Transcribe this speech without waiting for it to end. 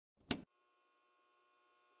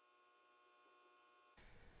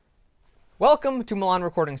Welcome to Milan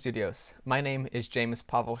Recording Studios. My name is James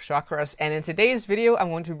Pavel Chakras, and in today's video I'm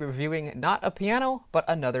going to be reviewing not a piano, but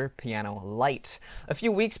another piano light. A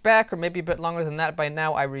few weeks back, or maybe a bit longer than that by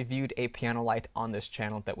now, I reviewed a piano light on this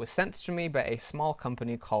channel that was sent to me by a small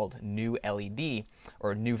company called New LED,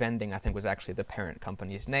 or New Vending I think was actually the parent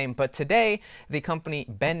company's name. But today, the company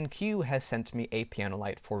BenQ has sent me a piano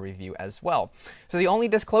light for review as well. So the only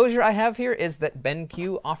disclosure I have here is that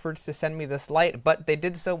BenQ offered to send me this light, but they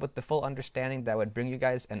did so with the full understanding that I would bring you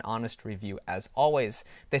guys an honest review as always.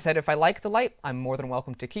 They said if I like the light, I'm more than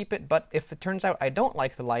welcome to keep it, but if it turns out I don't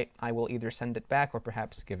like the light, I will either send it back or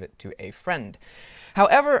perhaps give it to a friend.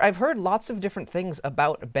 However, I've heard lots of different things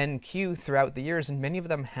about BenQ throughout the years, and many of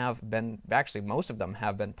them have been, actually most of them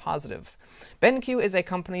have been positive. BenQ is a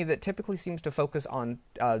company that typically seems to focus on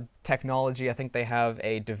technology. I think they have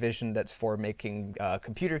a division that's for making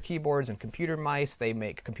computer keyboards and computer mice. They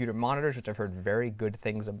make computer monitors, which I've heard very good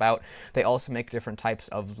things about. They also make different types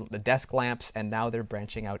of the desk lamps, and now they're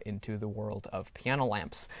branching out into the world of piano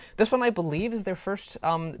lamps. This one, I believe, is their first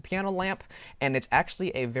piano lamp, and it's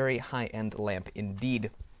actually a very high-end lamp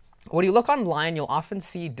indeed. When you look online, you'll often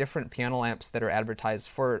see different piano lamps that are advertised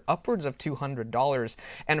for upwards of $200,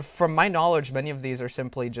 and from my knowledge, many of these are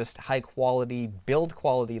simply just high-quality,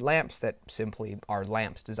 build-quality lamps that simply are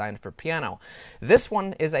lamps designed for piano. This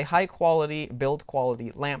one is a high-quality,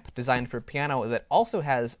 build-quality lamp designed for piano that also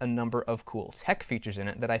has a number of cool tech features in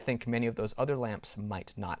it that I think many of those other lamps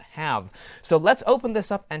might not have. So let's open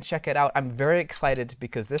this up and check it out. I'm very excited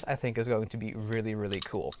because this, I think, is going to be really, really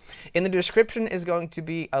cool. In the description is going to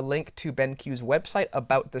be a link to BenQ's website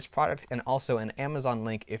about this product, and also an Amazon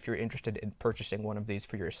link if you're interested in purchasing one of these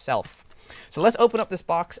for yourself. So let's open up this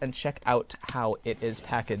box and check out how it is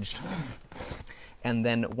packaged. And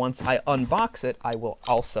then once I unbox it, I will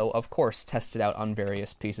also, of course, test it out on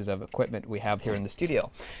various pieces of equipment we have here in the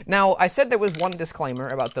studio. Now, I said there was one disclaimer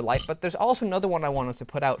about the light, but there's also another one I wanted to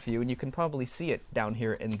put out for you, and you can probably see it down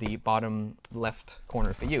here in the bottom left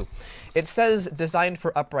corner for you. It says, designed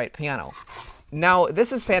for upright piano. Now,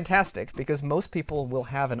 this is fantastic because most people will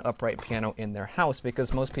have an upright piano in their house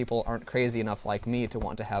because most people aren't crazy enough like me to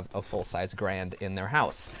want to have a full-size grand in their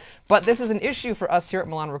house. But this is an issue for us here at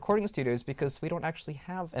Milan Recording Studios because we don't actually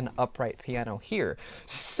have an upright piano here.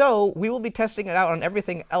 So we will be testing it out on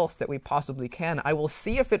everything else that we possibly can. I will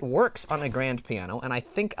see if it works on a grand piano, and I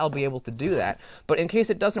think I'll be able to do that. But in case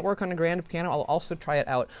it doesn't work on a grand piano, I'll also try it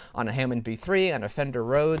out on a Hammond B3, and a Fender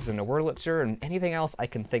Rhodes, and a Wurlitzer, and anything else I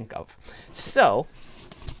can think of. So,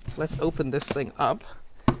 let's open this thing up,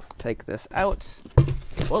 take this out.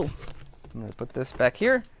 Whoa, I'm going to put this back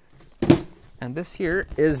here. And this here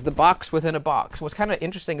is the box within a box. What's kind of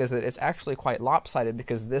interesting is that it's actually quite lopsided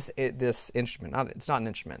because this instrument, it's not an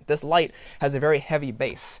instrument, this light has a very heavy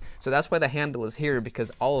base. So that's why the handle is here,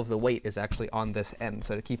 because all of the weight is actually on this end.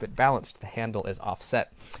 So to keep it balanced, the handle is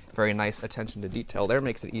offset. Very nice attention to detail there,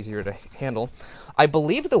 makes it easier to handle. I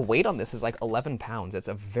believe the weight on this is like 11 pounds. It's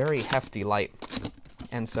a very hefty light.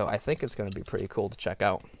 And so I think it's going to be pretty cool to check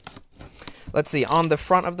out. Let's see, on the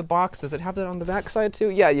front of the box, does it have that on the back side too?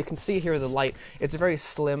 Yeah, you can see here the light. It's a very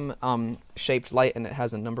slim shaped light, and it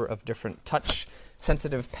has a number of different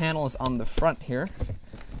touch-sensitive panels on the front here.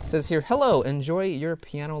 It says here, hello, enjoy your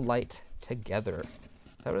piano light together.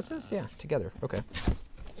 Is that what it says? Yeah, together, okay.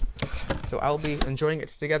 So I'll be enjoying it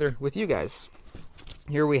together with you guys.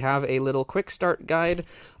 Here we have a little quick start guide.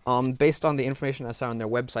 Based on the information I saw on their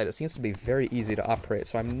website, it seems to be very easy to operate,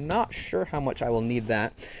 so I'm not sure how much I will need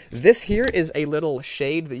that. This here is a little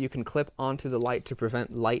shade that you can clip onto the light to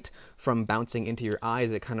prevent light from bouncing into your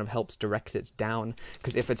eyes. It kind of helps direct it down,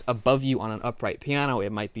 because if it's above you on an upright piano,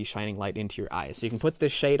 it might be shining light into your eyes. So you can put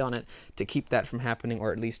this shade on it to keep that from happening,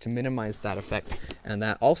 or at least to minimize that effect, and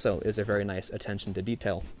that also is a very nice attention to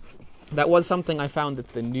detail. That was something I found that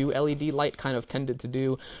the new LED light kind of tended to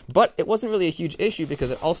do, but it wasn't really a huge issue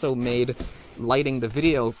because it also made lighting the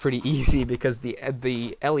video pretty easy because the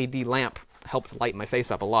LED lamp helped light my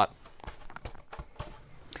face up a lot.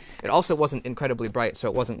 It also wasn't incredibly bright, so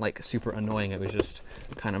it wasn't like super annoying. It was just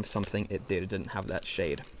kind of something it did. It didn't have that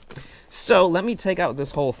shade. So let me take out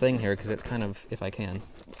this whole thing here because it's kind of, if I can,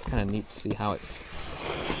 it's kind of neat to see how it's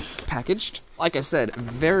packaged. Like I said,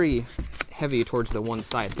 very heavy towards the one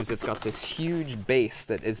side because it's got this huge base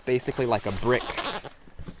that is basically like a brick.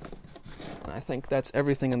 I think that's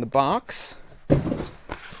everything in the box.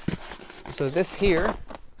 So this here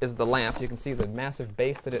is the lamp. You can see the massive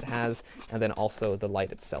base that it has, and then also the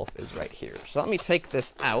light itself is right here. So let me take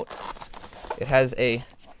this out. It has a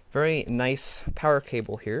very nice power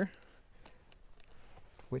cable here,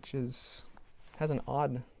 which has an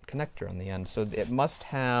odd connector on the end. So it must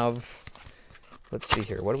have let's see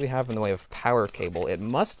here. What do we have in the way of power cable? It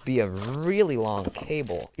must be a really long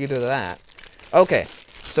cable. Either that. Okay,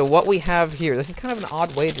 so what we have here, this is kind of an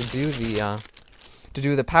odd way to do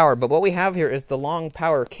the power, but what we have here is the long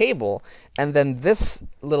power cable, and then this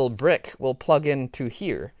little brick will plug into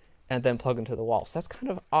here and then plug into the wall. So that's kind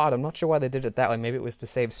of odd. I'm not sure why they did it that way. Maybe it was to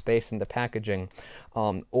save space in the packaging,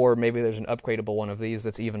 or maybe there's an upgradable one of these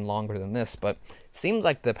that's even longer than this, but it seems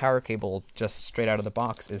like the power cable just straight out of the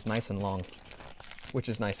box is nice and long, which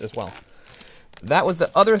is nice as well. That was the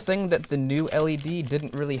other thing that the new LED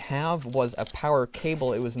didn't really have, was a power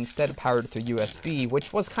cable. It was instead powered through USB,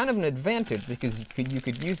 which was kind of an advantage because you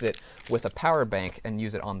could use it with a power bank and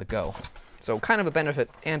use it on the go. So kind of a benefit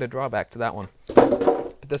and a drawback to that one.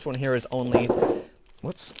 But this one here is only,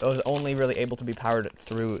 only really able to be powered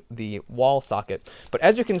through the wall socket. But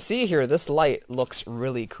as you can see here, this light looks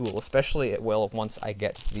really cool, especially it will once I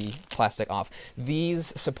get the plastic off.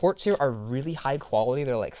 These supports here are really high quality.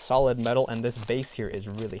 They're like solid metal, and this base here is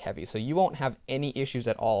really heavy. So you won't have any issues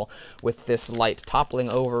at all with this light toppling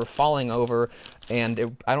over, falling over,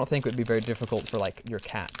 and I don't think it would be very difficult for like your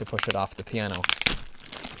cat to push it off the piano.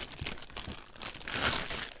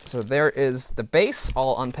 So there is the base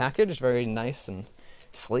all unpackaged, very nice and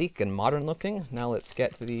sleek and modern looking. Now let's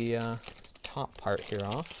get the top part here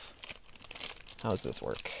off. How does this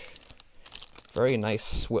work? Very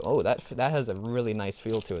nice oh, that has a really nice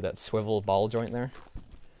feel to it, that swivel ball joint there.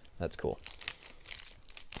 That's cool.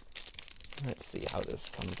 Let's see how this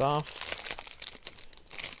comes off.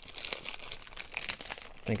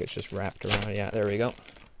 I think it's just wrapped around. Yeah, there we go.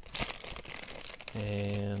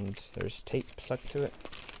 And there's tape stuck to it.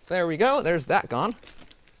 There we go, there's that gone.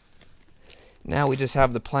 Now we just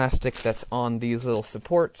have the plastic that's on these little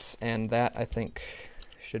supports, and that I think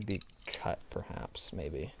should be cut, perhaps,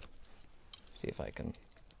 maybe. See if I can,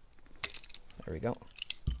 there we go.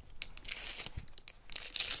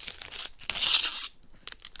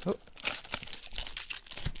 Oh.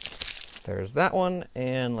 There's that one,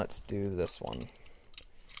 and let's do this one.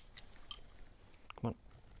 Come on.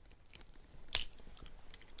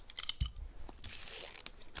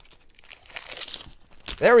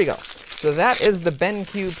 There we go. So that is the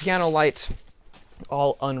BenQ piano light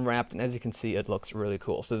all unwrapped, and as you can see, it looks really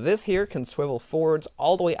cool. So this here can swivel forwards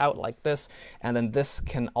all the way out like this, and then this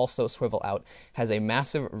can also swivel out. Has a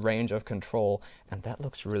massive range of control, and that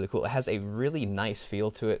looks really cool. It has a really nice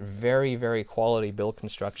feel to it, very, very quality build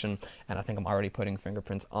construction, and I think I'm already putting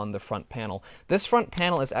fingerprints on the front panel. This front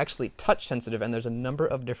panel is actually touch sensitive, and there's a number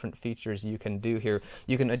of different features you can do here.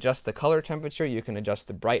 You can adjust the color temperature, you can adjust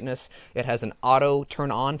the brightness. It has an auto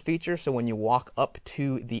turn on feature, so when you walk up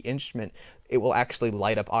to the instrument, it will actually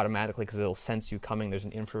light up automatically because it'll sense you coming. There's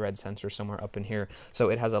an infrared sensor somewhere up in here. So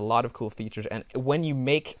it has a lot of cool features. And when you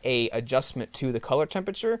make a adjustment to the color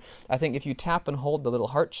temperature, I think if you tap and hold the little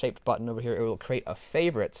heart-shaped button over here, it will create a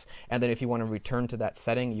favorites. And then if you want to return to that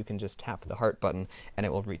setting, you can just tap the heart button and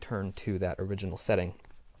it will return to that original setting.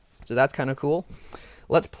 So that's kind of cool.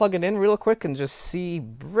 Let's plug it in real quick and just see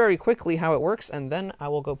very quickly how it works. And then I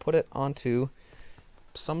will go put it onto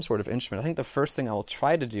some sort of instrument. I think the first thing I will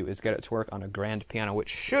try to do is get it to work on a grand piano, which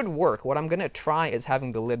should work. What I'm going to try is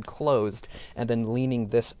having the lid closed and then leaning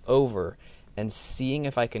this over and seeing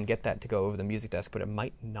if I can get that to go over the music desk, but it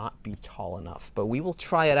might not be tall enough. But we will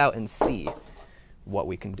try it out and see what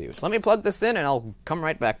we can do. So let me plug this in and I'll come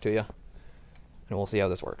right back to you and we'll see how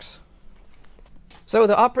this works. So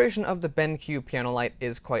the operation of the BenQ piano light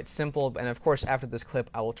is quite simple, and of course after this clip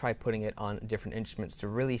I will try putting it on different instruments to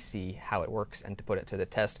really see how it works and to put it to the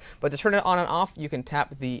test. But to turn it on and off, you can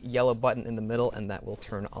tap the yellow button in the middle and that will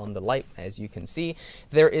turn on the light, as you can see.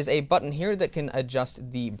 There is a button here that can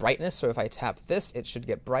adjust the brightness, so if I tap this it should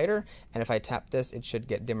get brighter, and if I tap this it should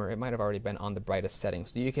get dimmer. It might have already been on the brightest setting.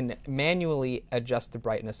 So you can manually adjust the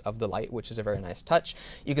brightness of the light, which is a very nice touch.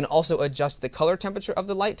 You can also adjust the color temperature of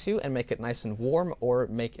the light too and make it nice and warm, or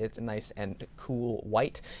make it nice and cool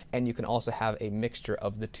white, and you can also have a mixture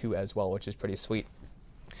of the two as well, which is pretty sweet.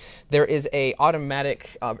 There is a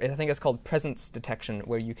automatic, I think it's called presence detection,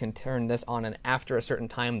 where you can turn this on, and after a certain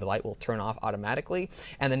time the light will turn off automatically,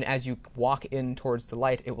 and then as you walk in towards the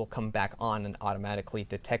light it will come back on and automatically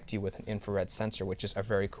detect you with an infrared sensor, which is a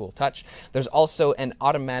very cool touch. There's also an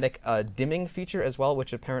automatic dimming feature as well,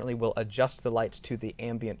 which apparently will adjust the light to the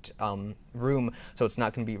ambient room, so it's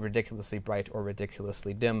not going to be ridiculously bright or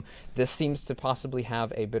ridiculously dim. This seems to possibly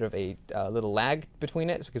have a bit of a little lag between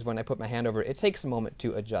it, because when I put my hand over it, it takes a moment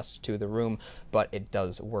to adjust to the room, but it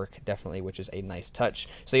does work definitely, which is a nice touch.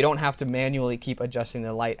 So you don't have to manually keep adjusting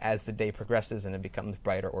the light as the day progresses and it becomes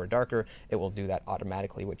brighter or darker. It will do that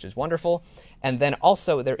automatically, which is wonderful. And then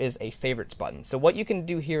also there is a favorites button. So what you can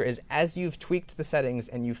do here is, as you've tweaked the settings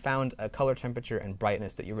and you found a color temperature and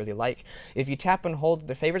brightness that you really like, if you tap and hold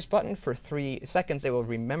the favorites button for 3 seconds, it will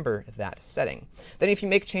remember that setting. Then if you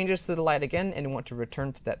make changes to the light again and want to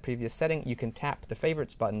return to that previous setting, you can tap the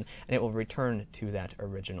favorites button and it will return to that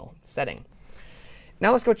original setting.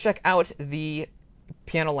 Now let's go check out the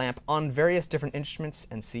piano lamp on various different instruments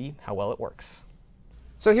and see how well it works.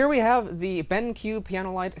 So here we have the BenQ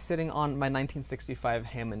piano light sitting on my 1965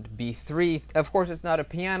 Hammond B3. Of course, it's not a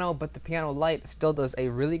piano, but the piano light still does a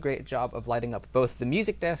really great job of lighting up both the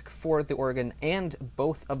music desk for the organ and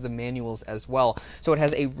both of the manuals as well. So it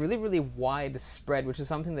has a really, really wide spread, which is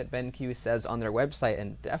something that BenQ says on their website,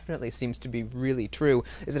 and definitely seems to be really true,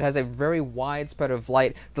 is it has a very wide spread of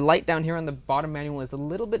light. The light down here on the bottom manual is a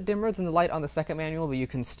little bit dimmer than the light on the second manual, but you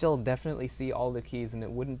can still definitely see all the keys, and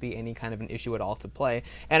it wouldn't be any kind of an issue at all to play.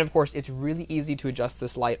 And of course, it's really easy to adjust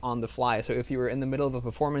this light on the fly. So if you were in the middle of a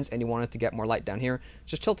performance and you wanted to get more light down here,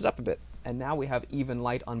 just tilt it up a bit. And now we have even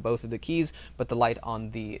light on both of the keys, but the light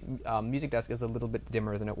on the music desk is a little bit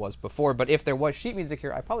dimmer than it was before. But if there was sheet music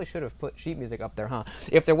here, I probably should have put sheet music up there, huh?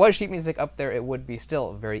 If there was sheet music up there, it would be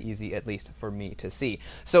still very easy, at least for me to see.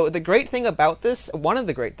 So the great thing about this, one of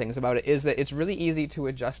the great things about it, is that it's really easy to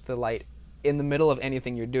adjust the light in the middle of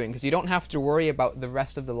anything you're doing, because you don't have to worry about the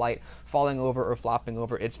rest of the light falling over or flopping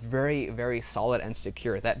over. It's very, very solid and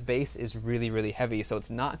secure. That base is really, really heavy, so it's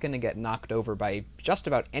not going to get knocked over by just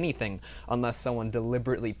about anything unless someone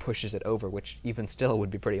deliberately pushes it over, which even still would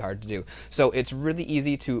be pretty hard to do. So it's really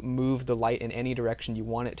easy to move the light in any direction you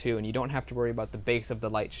want it to, and you don't have to worry about the base of the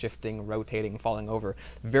light shifting, rotating, falling over.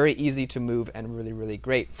 Very easy to move and really, really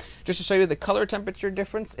great. Just to show you the color temperature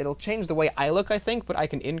difference, it'll change the way I look, I think, but I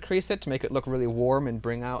can increase it to make it look really warm and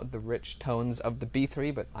bring out the rich tones of the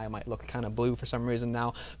B3, but I might look kind of blue for some reason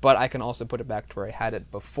now, but I can also put it back to where I had it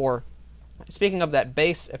before. Speaking of that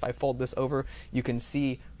bass, if I fold this over, you can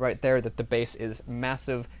see right there that the bass is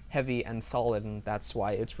massive, heavy, and solid, and that's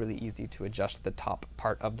why it's really easy to adjust the top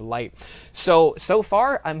part of the light. So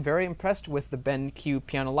far, I'm very impressed with the BenQ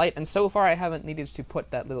piano light, and so far I haven't needed to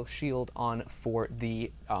put that little shield on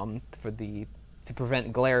to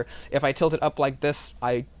prevent glare. If I tilt it up like this,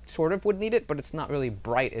 I sort of would need it, but it's not really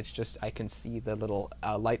bright. It's just I can see the little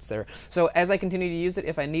lights there. So as I continue to use it,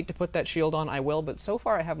 if I need to put that shield on, I will, but so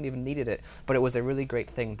far I haven't even needed it. But it was a really great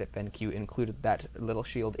thing that BenQ included that little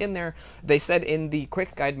shield in there. They said in the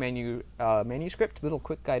quick guide manuscript, little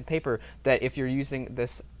quick guide paper, that if you're using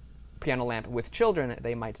this piano lamp with children,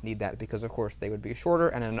 they might need that, because of course they would be shorter,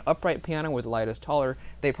 and in an upright piano where the light is taller,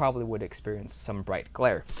 they probably would experience some bright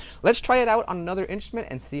glare. Let's try it out on another instrument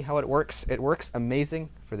and see how it works. It works amazing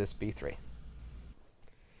for this B3.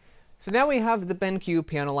 So now we have the BenQ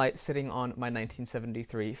piano light sitting on my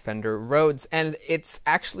 1973 Fender Rhodes, and it's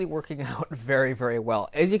actually working out very, very well.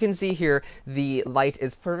 As you can see here, the light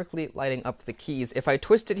is perfectly lighting up the keys. If I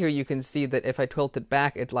twist it here, you can see that if I tilt it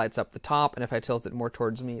back, it lights up the top, and if I tilt it more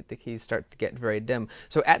towards me, the keys start to get very dim.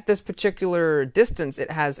 So at this particular distance, it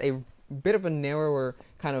has a bit of a narrower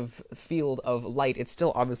kind of field of light. It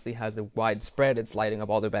still obviously has a wide spread. It's lighting up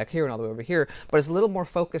all the way back here and all the way over here, but it's a little more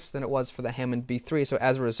focused than it was for the Hammond B3, so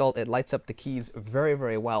as a result, it lights up the keys very,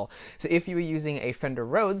 very well. So if you were using a Fender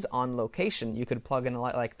Rhodes on location, you could plug in a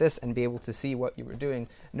light like this and be able to see what you were doing,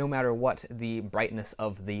 no matter what the brightness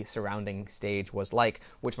of the surrounding stage was like,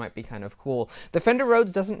 which might be kind of cool. The Fender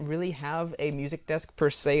Rhodes doesn't really have a music desk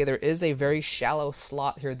per se. There is a very shallow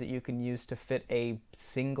slot here that you can use to fit a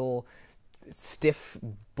single stiff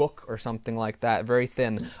book or something like that, very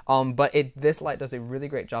thin. But this light does a really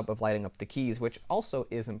great job of lighting up the keys, which also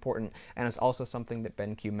is important, and it's also something that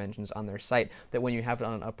BenQ mentions on their site, that when you have it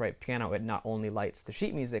on an upright piano, it not only lights the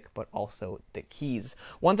sheet music, but also the keys.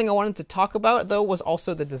 One thing I wanted to talk about, though, was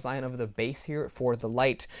also the design of the base here for the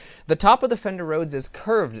light. The top of the Fender Rhodes is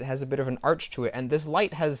curved. It has a bit of an arch to it, and this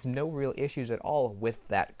light has no real issues at all with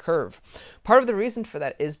that curve. Part of the reason for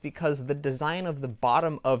that is because the design of the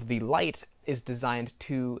bottom of the light is designed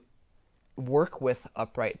to work with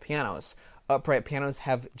upright pianos. upright pianos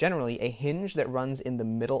have generally a hinge that runs in the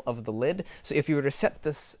middle of the lid. So if you were to set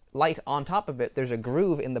this light on top of it, there's a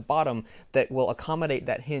groove in the bottom that will accommodate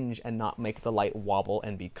that hinge and not make the light wobble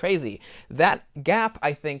and be crazy. That gap,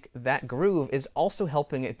 I think, that groove is also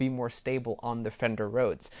helping it be more stable on the Fender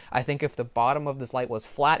Rhodes. I think if the bottom of this light was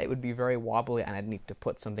flat, it would be very wobbly and I'd need to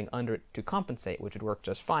put something under it to compensate, which would work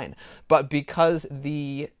just fine. But because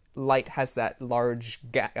the light has that large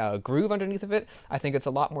groove underneath of it, I think it's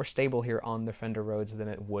a lot more stable here on the Fender Rhodes than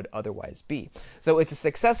it would otherwise be. So it's a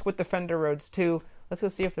success with the Fender Rhodes too. Let's go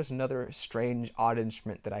see if there's another strange, odd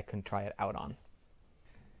instrument that I can try it out on.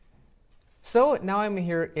 So now I'm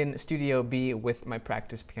here in Studio B with my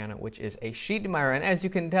practice piano, which is a Schiedmeier, and as you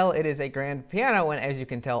can tell, it is a grand piano, and as you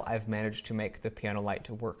can tell, I've managed to make the piano light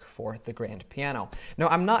to work for the grand piano. Now,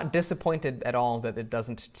 I'm not disappointed at all that it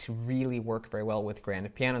doesn't really work very well with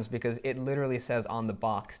grand pianos, because it literally says on the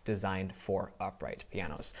box, designed for upright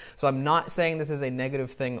pianos. So I'm not saying this is a negative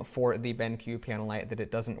thing for the BenQ piano light, that it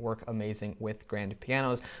doesn't work amazing with grand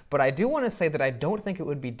pianos, but I do want to say that I don't think it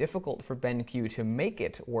would be difficult for BenQ to make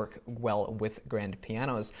it work well with grand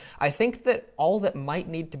pianos. I think that all that might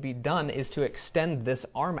need to be done is to extend this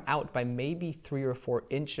arm out by maybe 3 or 4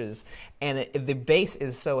 inches, and the base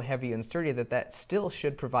is so heavy and sturdy that that still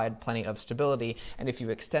should provide plenty of stability, and if you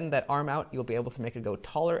extend that arm out, you'll be able to make it go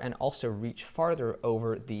taller and also reach farther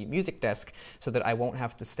over the music desk so that I won't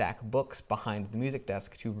have to stack books behind the music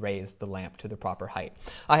desk to raise the lamp to the proper height.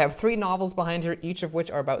 I have 3 novels behind here, each of which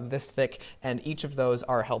are about this thick, and each of those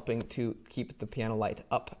are helping to keep the piano light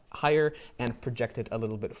up higher and project it a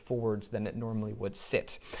little bit forwards than it normally would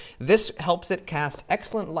sit. This helps it cast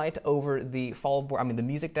excellent light over the the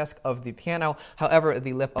music desk of the piano. However,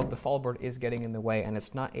 the lip of the fallboard is getting in the way and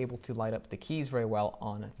it's not able to light up the keys very well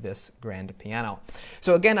on this grand piano.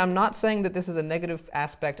 So again, I'm not saying that this is a negative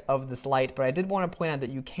aspect of this light, but I did want to point out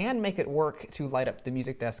that you can make it work to light up the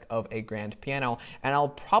music desk of a grand piano, and I'll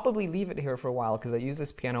probably leave it here for a while because I use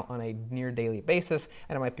this piano on a near daily basis,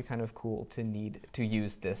 and it might be kind of cool to need to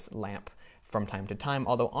use this lamp from time to time,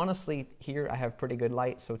 although honestly here I have pretty good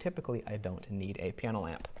light, so typically I don't need a piano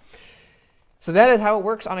lamp. So that is how it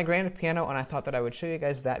works on a grand piano, and I thought that I would show you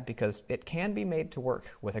guys that because it can be made to work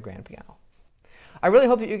with a grand piano. I really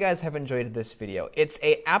hope that you guys have enjoyed this video. It's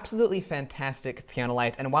an absolutely fantastic piano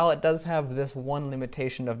light, and while it does have this one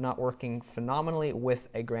limitation of not working phenomenally with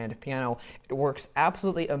a grand piano, it works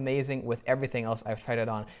absolutely amazing with everything else I've tried it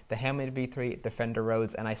on. The Hammond B3, the Fender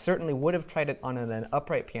Rhodes, and I certainly would have tried it on an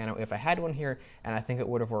upright piano if I had one here, and I think it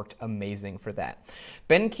would have worked amazing for that.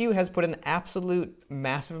 BenQ has put an absolute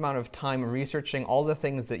massive amount of time researching all the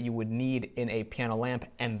things that you would need in a piano lamp,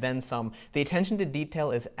 and then some. The attention to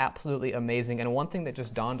detail is absolutely amazing, and one thing that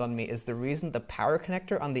just dawned on me is the reason the power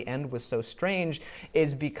connector on the end was so strange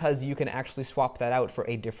is because you can actually swap that out for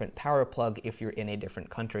a different power plug if you're in a different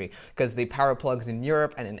country, because the power plugs in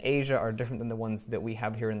Europe and in Asia are different than the ones that we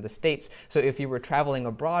have here in the States. So if you were traveling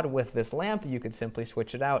abroad with this lamp, you could simply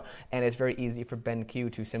switch it out, and it's very easy for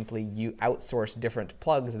BenQ to simply outsource different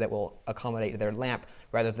plugs that will accommodate their lamp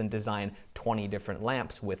rather than design 20 different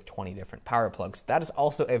lamps with 20 different power plugs. That is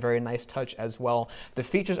also a very nice touch as well. The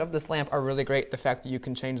features of this lamp are really great. The fact that you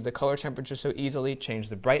can change the color temperature so easily, change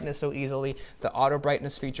the brightness so easily. The auto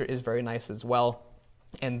brightness feature is very nice as well.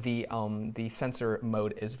 And the sensor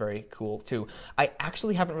mode is very cool too. I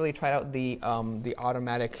actually haven't really tried out the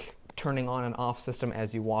automatic turning on and off system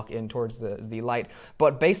as you walk in towards the light,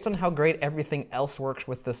 but based on how great everything else works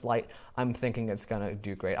with this light, I'm thinking it's gonna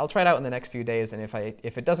do great. I'll try it out in the next few days, and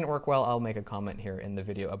if it doesn't work well, I'll make a comment here in the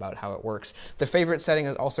video about how it works. The favorite setting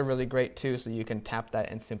is also really great too, so you can tap that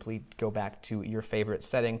and simply go back to your favorite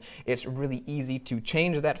setting. It's really easy to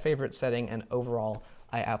change that favorite setting, and overall,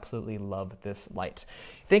 I absolutely love this light.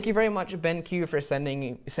 Thank you very much, BenQ, for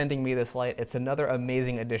sending me this light. It's another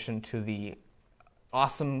amazing addition to the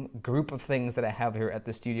awesome group of things that I have here at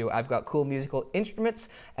the studio. I've got cool musical instruments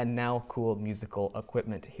and now cool musical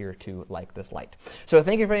equipment here too, like this light. So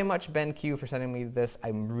thank you very much, BenQ, for sending me this.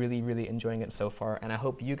 I'm really, really enjoying it so far, and I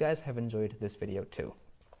hope you guys have enjoyed this video too.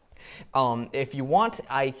 If you want,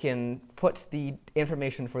 I can put the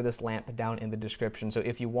information for this lamp down in the description, so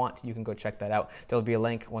if you want, you can go check that out. There'll be a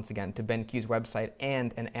link, once again, to BenQ's website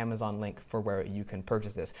and an Amazon link for where you can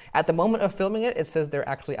purchase this. At the moment of filming it, it says they're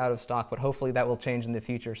actually out of stock, but hopefully that will change in the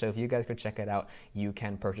future, so if you guys go check it out, you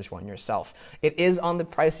can purchase one yourself. It is on the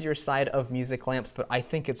pricier side of music lamps, but I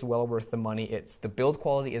think it's well worth the money. The build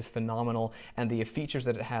quality is phenomenal, and the features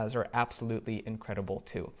that it has are absolutely incredible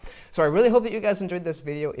too. So I really hope that you guys enjoyed this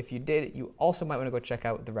video. If if you did, you also might want to go check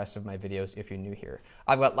out the rest of my videos if you're new here.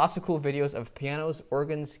 I've got lots of cool videos of pianos,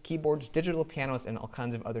 organs, keyboards, digital pianos, and all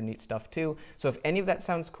kinds of other neat stuff too. So if any of that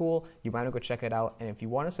sounds cool, you might want to go check it out. And if you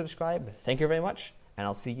want to subscribe, thank you very much, and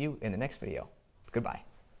I'll see you in the next video. Goodbye.